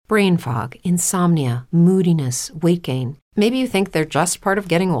brain fog, insomnia, moodiness, weight gain. Maybe you think they're just part of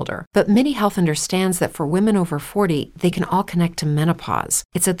getting older, but MIDI Health understands that for women over 40, they can all connect to menopause.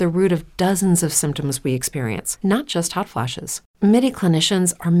 It's at the root of dozens of symptoms we experience, not just hot flashes. MIDI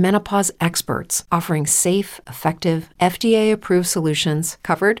clinicians are menopause experts, offering safe, effective, FDA-approved solutions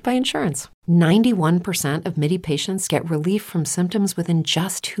covered by insurance. 91% of MIDI patients get relief from symptoms within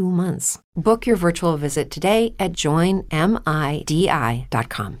just 2 months. Book your virtual visit today at joinmidi.com.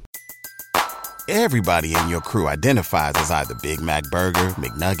 Everybody in your crew identifies as either Big Mac Burger,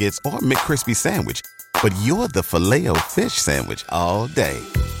 McNuggets, or McCrispy Sandwich. But you're the Filet-O-Fish Sandwich all day.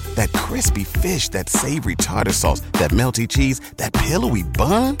 That crispy fish, that savory tartar sauce, that melty cheese, that pillowy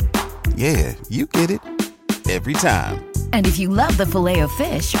bun. Yeah, you get it. Every time. And if you love the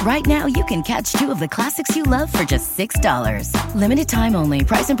Filet-O-Fish, right now you can catch 2 of the classics you love for just $6. Limited time only.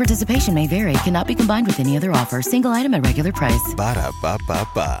 Price and participation may vary. Cannot be combined with any other offer. Single item at regular price.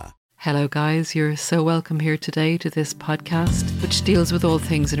 Ba-da-ba-ba-ba. Hello guys, you're so welcome here today to this podcast, which deals with all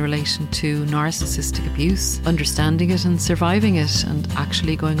things in relation to narcissistic abuse, understanding it and surviving it, and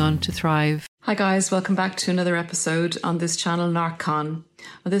actually going on to thrive. Hi guys, welcome back to another episode on this channel, NarcCon.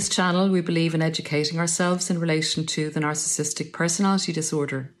 On this channel, we believe in educating ourselves in relation to the narcissistic personality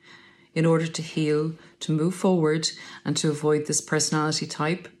disorder in order to heal, to move forward, and to avoid this personality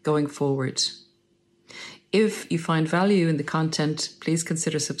type going forward. If you find value in the content, please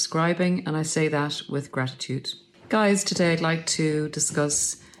consider subscribing, and I say that with gratitude. Guys, today I'd like to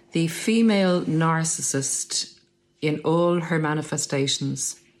discuss the female narcissist in all her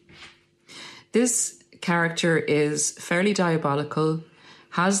manifestations. This character is fairly diabolical,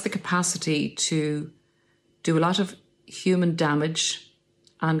 has the capacity to do a lot of human damage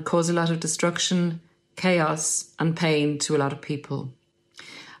and cause a lot of destruction, chaos, and pain to a lot of people.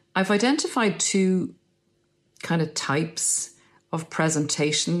 I've identified 2 kind of types of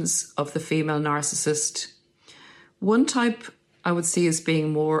presentations of the female narcissist. One type I would see as being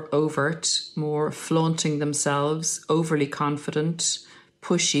more overt, more flaunting themselves, overly confident,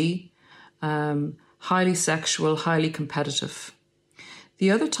 pushy, highly sexual, highly competitive. The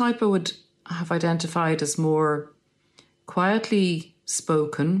other type I would have identified as more quietly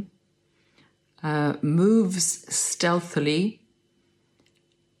spoken, moves stealthily,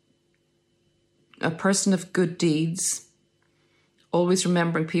 a person of good deeds, always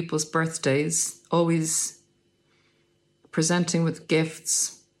remembering people's birthdays, always presenting with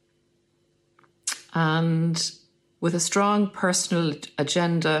gifts, and with a strong personal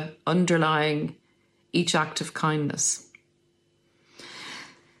agenda underlying each act of kindness.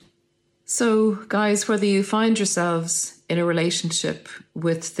 So, guys, whether you find yourselves in a relationship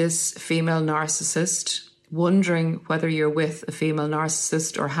with this female narcissist, wondering whether you're with a female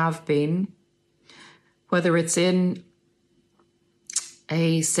narcissist or have been, whether it's in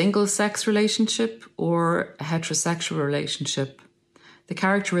a single-sex relationship or a heterosexual relationship, the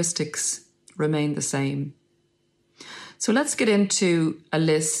characteristics remain the same. So let's get into a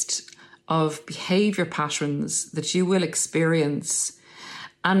list of behaviour patterns that you will experience,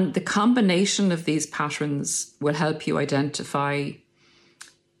 and the combination of these patterns will help you identify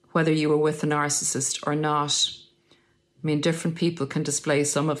whether you are with a narcissist or not. I mean, different people can display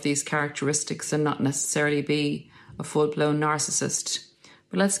some of these characteristics and not necessarily be a full-blown narcissist.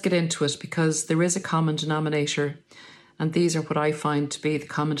 But let's get into it, because there is a common denominator, and these are what I find to be the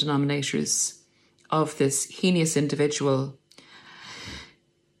common denominators of this heinous individual.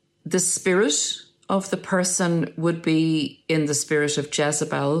 The spirit of the person would be in the spirit of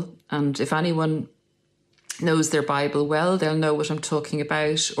Jezebel, and if anyone knows their Bible well, they'll know what I'm talking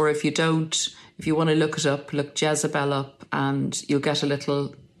about, or if you don't, if you want to look it up, look Jezebel up, and you'll get a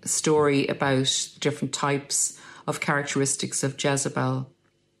little story about different types of characteristics of Jezebel.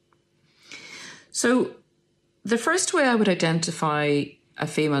 So the first way I would identify a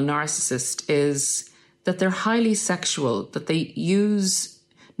female narcissist is that they're highly sexual, that they use,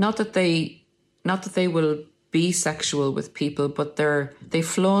 not that they will be sexual with people, but they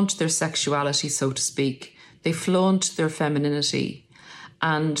flaunt their sexuality, so to speak. They flaunt their femininity,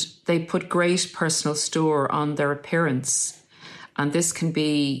 and they put great personal store on their appearance. And this can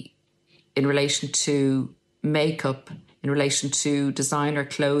be in relation to makeup, in relation to designer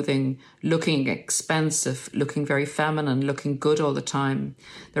clothing, looking expensive, looking very feminine, looking good all the time.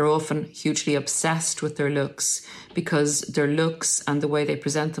 They're often hugely obsessed with their looks, because their looks and the way they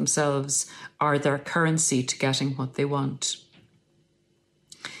present themselves are their currency to getting what they want.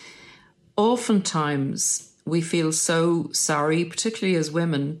 Oftentimes, we feel so sorry, particularly as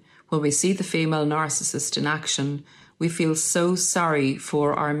women, when we see the female narcissist in action. We feel so sorry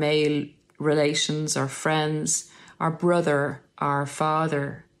for our male relations, our friends, our brother, our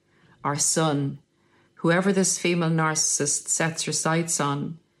father, our son, whoever this female narcissist sets her sights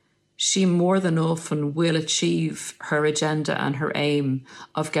on, she more than often will achieve her agenda and her aim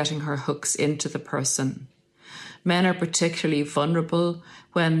of getting her hooks into the person. Men are particularly vulnerable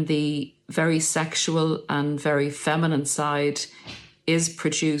when the very sexual and very feminine side is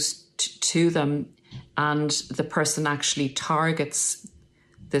produced to them and the person actually targets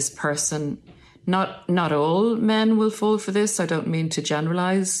this person. Not all men will fall for this, I don't mean to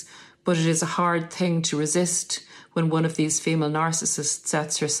generalise, but it is a hard thing to resist when one of these female narcissists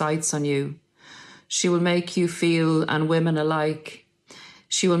sets her sights on you. She will make you feel, and women alike,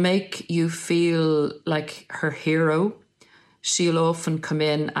 she will make you feel like her hero. She'll often come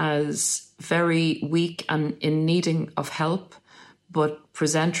in as very weak and in needing of help, but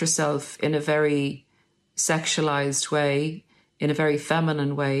present herself in a very sexualized way, in a very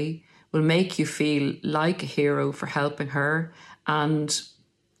feminine way, will make you feel like a hero for helping her, and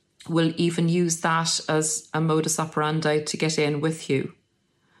will even use that as a modus operandi to get in with you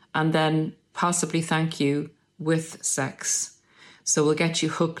and then possibly thank you with sex. So we'll get you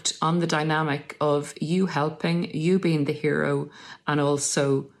hooked on the dynamic of you helping, you being the hero, and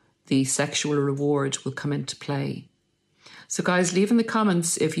also the sexual reward will come into play. So guys, leave in the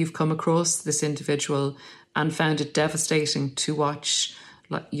comments if you've come across this individual and found it devastating to watch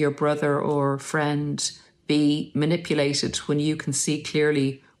your brother or friend be manipulated when you can see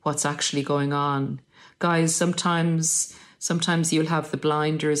clearly what's actually going on. Guys, sometimes you'll have the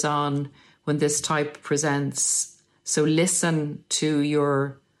blinders on when this type presents. So listen to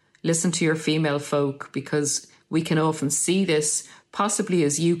your female folk, because we can often see this, possibly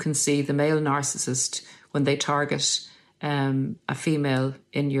as you can see the male narcissist when they target a female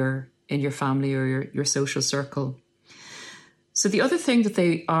in your family or your social circle. So the other thing that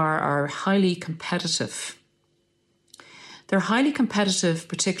they are highly competitive. They're highly competitive,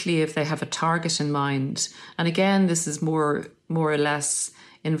 particularly if they have a target in mind. And again, this is more or less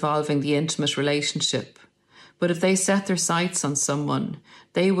involving the intimate relationship. But if they set their sights on someone,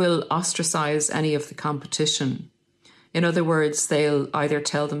 they will ostracize any of the competition. In other words, they'll either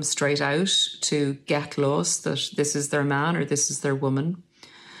tell them straight out to get lost that this is their man or this is their woman,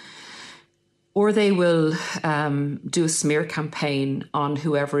 or they will do a smear campaign on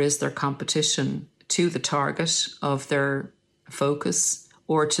whoever is their competition to the target of their focus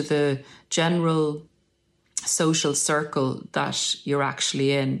or to the general social circle that you're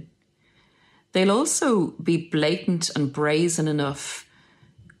actually in. They'll also be blatant and brazen enough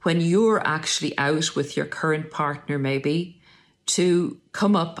when you're actually out with your current partner maybe to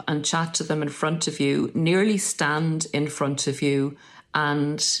come up and chat to them in front of you, nearly stand in front of you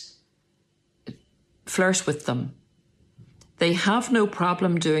and flirt with them. They have no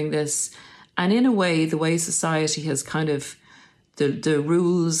problem doing this. And in a way, the way society has kind of, the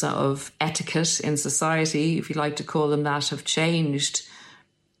rules of etiquette in society, if you like to call them that, have changed.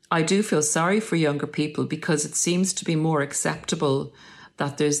 I do feel sorry for younger people because it seems to be more acceptable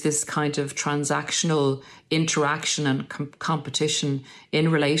that there's this kind of transactional interaction and competition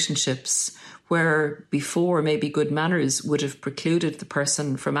in relationships, where before maybe good manners would have precluded the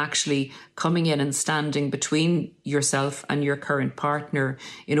person from actually coming in and standing between yourself and your current partner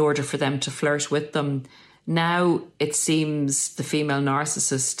in order for them to flirt with them. Now it seems the female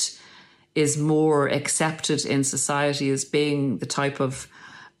narcissist is more accepted in society as being the type of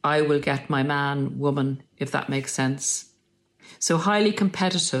I will get my man woman, if that makes sense. So highly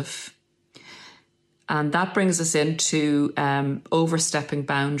competitive. And that brings us into overstepping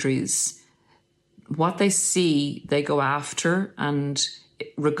boundaries. What they see, they go after, and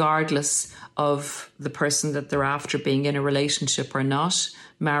regardless of the person that they're after being in a relationship or not,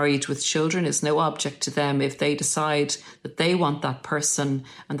 married with children is no object to them if they decide that they want that person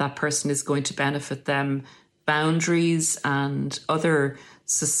and that person is going to benefit them. Boundaries and other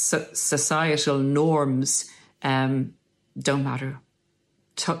societal norms don't matter.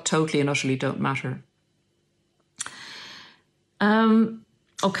 Totally and utterly don't matter.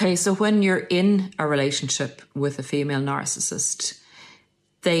 Okay, so when you're in a relationship with a female narcissist,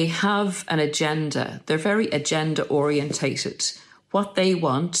 they have an agenda. They're very agenda orientated. What they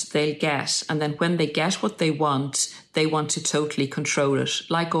want, they'll get. And then when they get what they want to totally control it,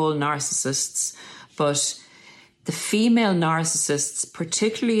 like all narcissists. But the female narcissists,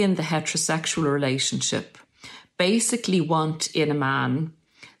 particularly in the heterosexual relationship, basically want in a man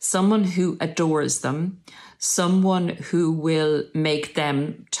someone who adores them, someone who will make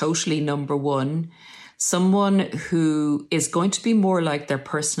them totally number one, someone who is going to be more like their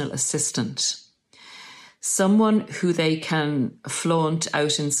personal assistant, someone who they can flaunt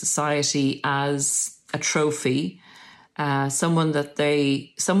out in society as a trophy, someone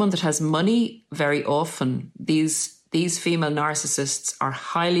that has money. Very often, these female narcissists are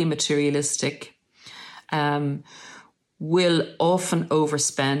highly materialistic, will often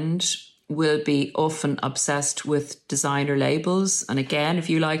overspend, will be often obsessed with designer labels. And again, if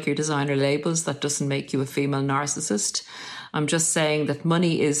you like your designer labels, that doesn't make you a female narcissist. I'm just saying that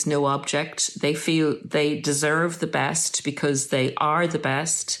money is no object. They feel they deserve the best because they are the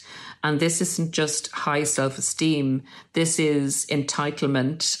best. And this isn't just high self-esteem. This is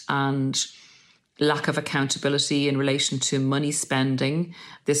entitlement and lack of accountability in relation to money spending.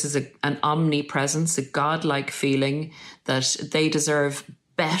 This is an omnipresence, a godlike feeling that they deserve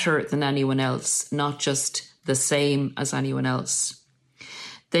better than anyone else, not just the same as anyone else.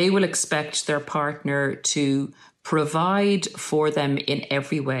 They will expect their partner to provide for them in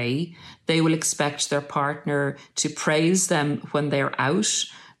every way. They will expect their partner to praise them when they're out.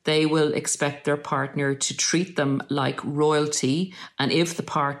 They will expect their partner to treat them like royalty. And if the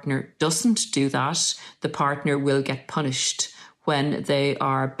partner doesn't do that, the partner will get punished when they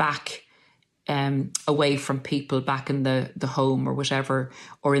are back away from people, back in the home or whatever,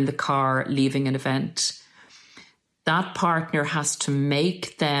 or in the car leaving an event. That partner has to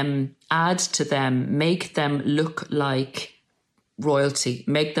make them, add to them, make them look like royalty,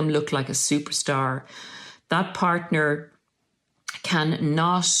 make them look like a superstar. That partner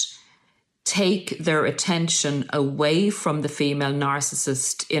cannot take their attention away from the female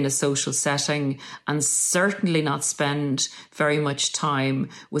narcissist in a social setting, and certainly not spend very much time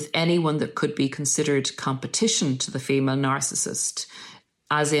with anyone that could be considered competition to the female narcissist,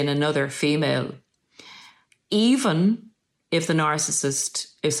 as in another female. Even if the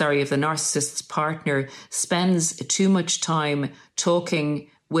narcissist's partner spends too much time talking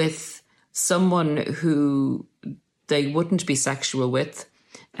with someone who they wouldn't be sexual with,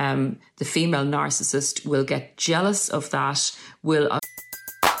 the female narcissist will get jealous of that,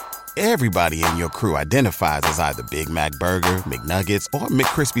 Everybody in your crew identifies as either Big Mac Burger, McNuggets, or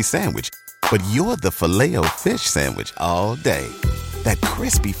McCrispy Sandwich. But you're the Filet-O-Fish Sandwich all day. That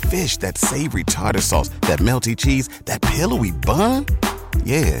crispy fish, that savory tartar sauce, that melty cheese, that pillowy bun.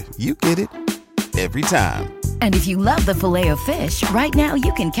 Yeah, you get it. Every time. And if you love the Filet-O-Fish, right now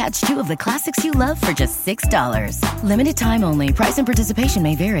you can catch 2 of the classics you love for just $6. Limited time only. Price and participation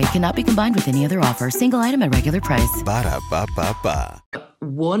may vary. Cannot be combined with any other offer. Single item at regular price. Ba-da-ba-ba-ba.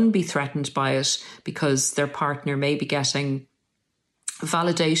 One, be threatened by it because their partner may be getting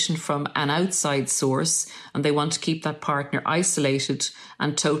validation from an outside source, and they want to keep that partner isolated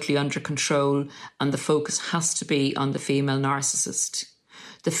and totally under control, and the focus has to be on the female narcissist.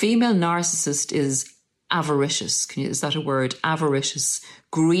 The female narcissist is avaricious. Is that a word? Avaricious.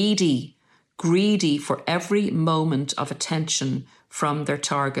 Greedy for every moment of attention from their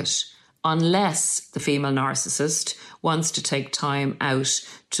target, unless the female narcissist wants to take time out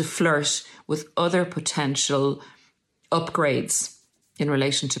to flirt with other potential upgrades in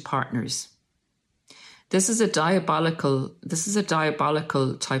relation to partners. This is a diabolical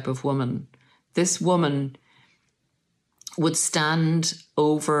type of woman. This woman would stand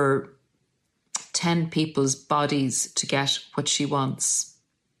over 10 people's bodies to get what she wants.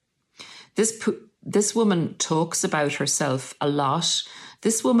 This woman talks about herself a lot.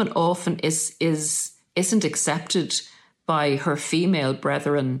 This woman often isn't accepted by her female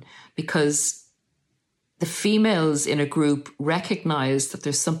brethren because the females in a group recognize that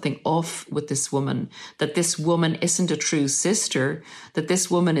there's something off with this woman, that this woman isn't a true sister, that this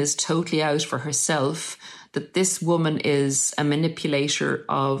woman is totally out for herself, that this woman is a manipulator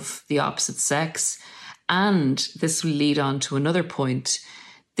of the opposite sex. And this will lead on to another point.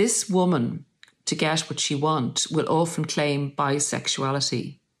 This woman, to get what she wants, will often claim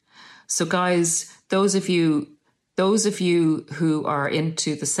bisexuality. So guys, those of you who are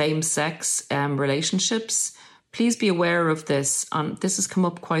into the same-sex relationships, please be aware of this. This has come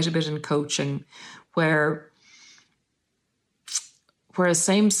up quite a bit in coaching, where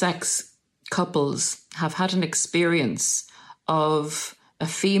same-sex couples have had an experience of a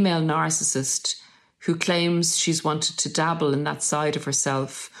female narcissist who claims she's wanted to dabble in that side of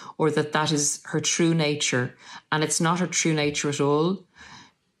herself, or that is her true nature, and it's not her true nature at all.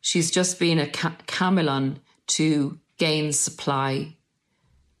 She's just been a chameleon to gain supply.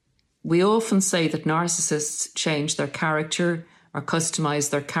 We often say that narcissists change their character or customize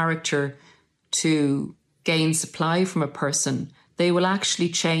their character to gain supply from a person. They will actually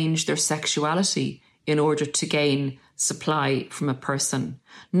change their sexuality in order to gain supply from a person.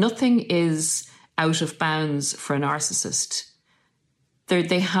 Nothing is out of bounds for a narcissist.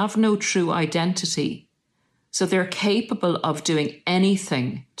 They have no true identity. So they're capable of doing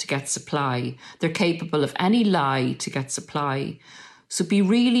anything to get supply. They're capable of any lie to get supply. So be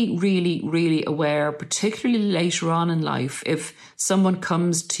really, really, really aware, particularly later on in life, if someone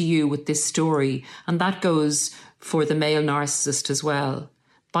comes to you with this story, and that goes for the male narcissist as well.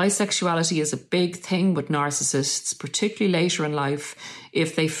 Bisexuality is a big thing with narcissists, particularly later in life,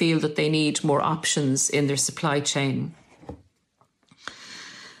 if they feel that they need more options in their supply chain.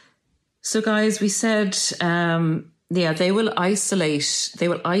 So guys, we said, they will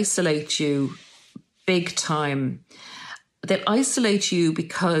isolate you big time. They'll isolate you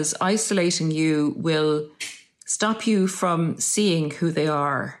because isolating you will stop you from seeing who they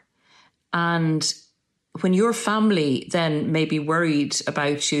are. And when your family then may be worried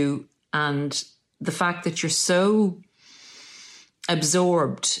about you and the fact that you're so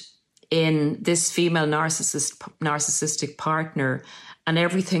absorbed in this female narcissistic partner and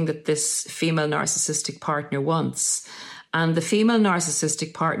everything that this female narcissistic partner wants. And the female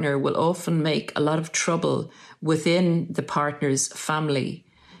narcissistic partner will often make a lot of trouble within the partner's family,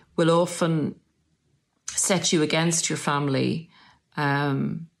 will often set you against your family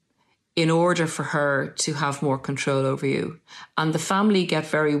in order for her to have more control over you. And the family get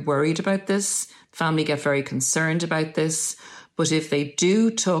very worried about this, family get very concerned about this. But if they do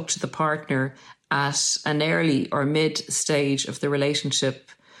talk to the partner at an early or mid stage of the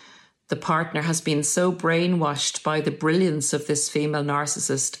relationship, the partner has been so brainwashed by the brilliance of this female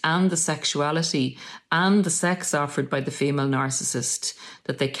narcissist and the sexuality and the sex offered by the female narcissist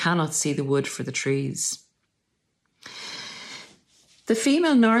that they cannot see the wood for the trees. The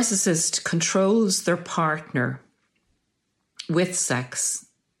female narcissist controls their partner with sex.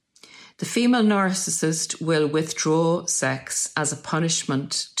 The female narcissist will withdraw sex as a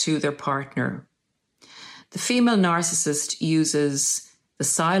punishment to their partner. The female narcissist uses the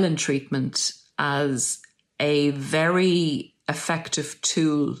silent treatment as a very effective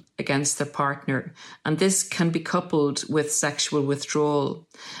tool against their partner. And this can be coupled with sexual withdrawal.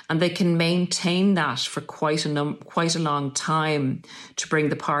 And they can maintain that for quite a long time to bring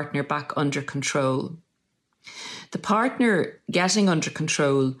the partner back under control. The partner getting under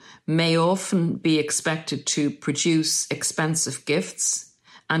control may often be expected to produce expensive gifts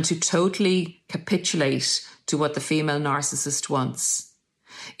and to totally capitulate to what the female narcissist wants.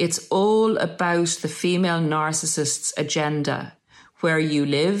 It's all about the female narcissist's agenda, where you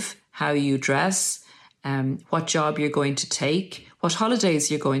live, how you dress, what job you're going to take, what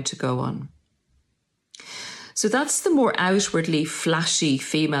holidays you're going to go on. So that's the more outwardly flashy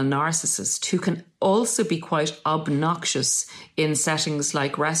female narcissist, who can also be quite obnoxious in settings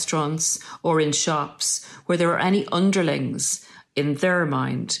like restaurants or in shops where there are any underlings in their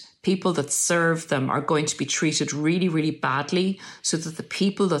mind. People that serve them are going to be treated really, really badly, so that the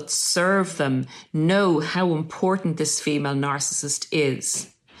people that serve them know how important this female narcissist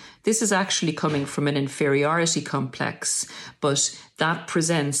is. This is actually coming from an inferiority complex, but that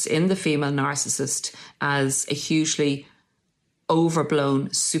presents in the female narcissist as a hugely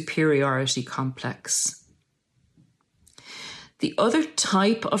overblown superiority complex. The other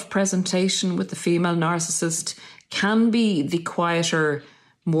type of presentation with the female narcissist can be the quieter,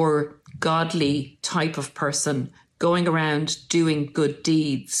 more godly type of person, going around doing good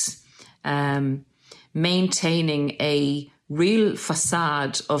deeds, maintaining a real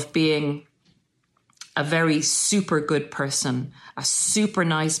facade of being a very super good person, a super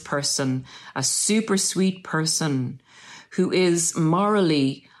nice person, a super sweet person who is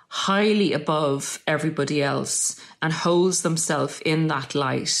morally highly above everybody else and holds themselves in that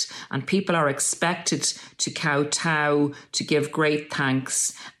light. And people are expected to kowtow, to give great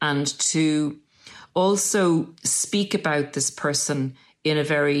thanks, and to also speak about this person in a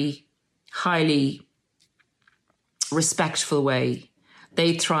very highly respectful way.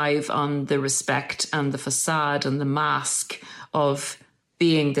 They thrive on the respect and the facade and the mask of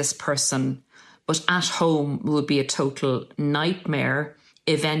being this person, but at home will be a total nightmare.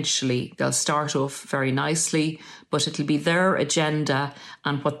 Eventually, they'll start off very nicely, but it'll be their agenda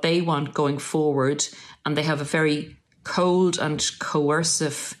and what they want going forward. And they have a very cold and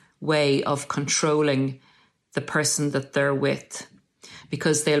coercive way of controlling the person that they're with,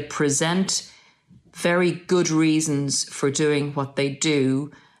 because they'll present very good reasons for doing what they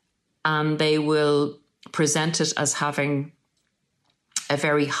do, and they will present it as having a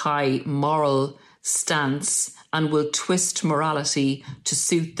very high moral stance and will twist morality to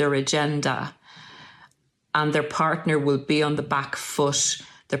suit their agenda. And their partner will be on the back foot.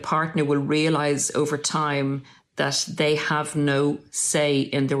 Their partner will realise over time that they have no say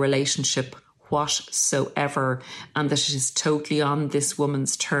in the relationship whatsoever, and that it is totally on this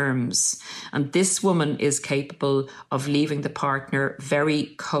woman's terms. And this woman is capable of leaving the partner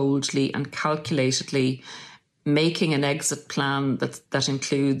very coldly and calculatedly, making an exit plan that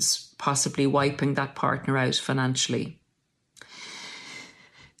includes possibly wiping that partner out financially.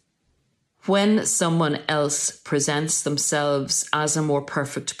 When someone else presents themselves as a more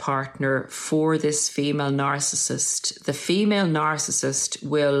perfect partner for this female narcissist, the female narcissist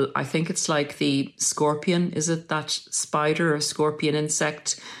will, I think it's like the scorpion, is it that spider or scorpion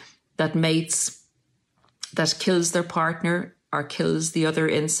insect that mates, that kills their partner or kills the other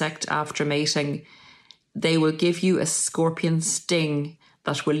insect after mating? They will give you a scorpion sting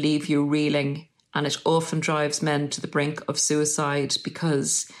that will leave you reeling, and it often drives men to the brink of suicide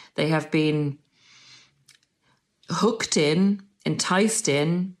because they have been hooked in, enticed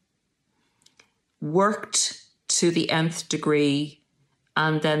in, worked to the nth degree,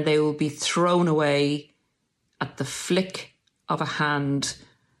 and then they will be thrown away at the flick of a hand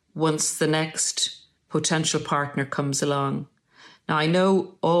once the next potential partner comes along. Now, I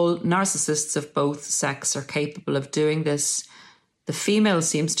know all narcissists of both sex are capable of doing this. The female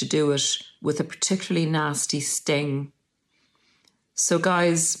seems to do it with a particularly nasty sting. So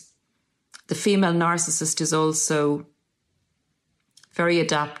guys, the female narcissist is also very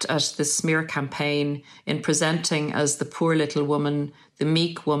adept at the smear campaign in presenting as the poor little woman, the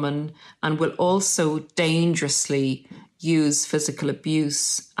meek woman, and will also dangerously use physical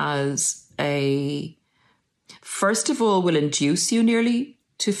abuse as first of all, will induce you nearly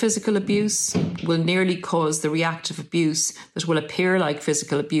to physical abuse, will nearly cause the reactive abuse that will appear like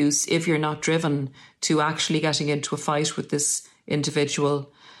physical abuse if you're not driven to actually getting into a fight with this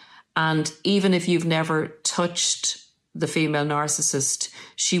individual. And even if you've never touched the female narcissist,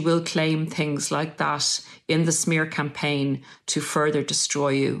 she will claim things like that in the smear campaign to further destroy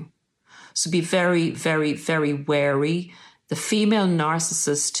you. So be very, very, very wary. The female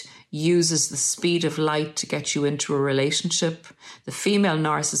narcissist uses the speed of light to get you into a relationship. The female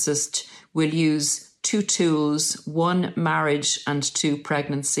narcissist will use two tools, one, marriage, and two,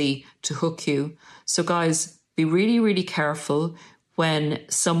 pregnancy, to hook you. So guys, be really, really careful when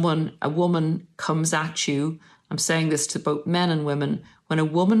a woman comes at you. I'm saying this to both men and women. When a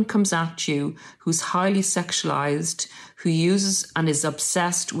woman comes at you who's highly sexualized, who uses and is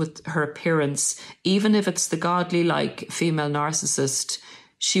obsessed with her appearance, even if it's the godly-like female narcissist,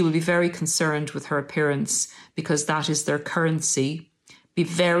 she will be very concerned with her appearance because that is their currency. Be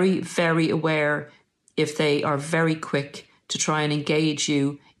very, very aware if they are very quick to try and engage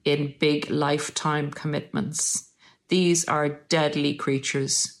you in big lifetime commitments. These are deadly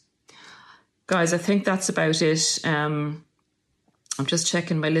creatures. Guys, I think that's about it. I'm just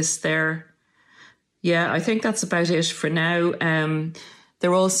checking my list there. Yeah, I think that's about it for now.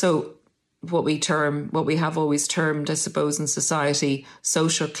 They're also what we have always termed, I suppose, in society,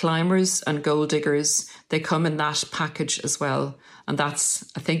 social climbers and gold diggers. They come in that package as well. And that's,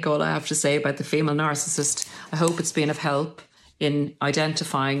 I think, all I have to say about the female narcissist. I hope it's been of help in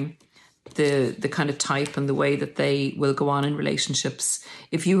identifying the kind of type and the way that they will go on in relationships.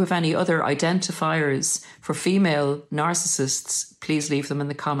 If you have any other identifiers for female narcissists, please leave them in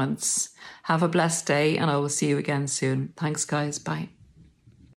the comments. Have a blessed day, and I will see you again soon. Thanks, guys. Bye.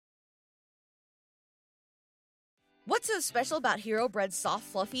 What's so special about Hero Bread's soft,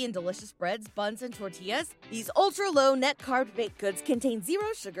 fluffy, and delicious breads, buns, and tortillas? These ultra-low net-carb baked goods contain zero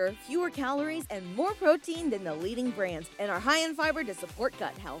sugar, fewer calories, and more protein than the leading brands, and are high in fiber to support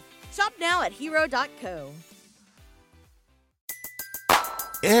gut health. Shop now at hero.co.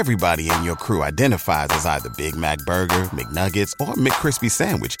 Everybody in your crew identifies as either Big Mac Burger, McNuggets, or McCrispy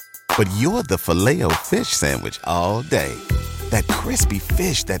Sandwich. But you're the Filet-O-Fish Sandwich all day. That crispy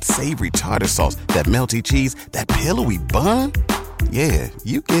fish, that savory tartar sauce, that melty cheese, that pillowy bun. Yeah,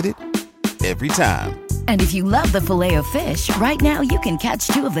 you get it. Every time. And if you love the Filet-O-Fish, right now you can catch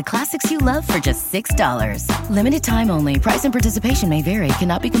two of the classics you love for just $6. Limited time only. Price and participation may vary.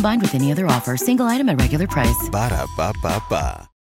 Cannot be combined with any other offer. Single item at regular price. Ba-da-ba-ba-ba.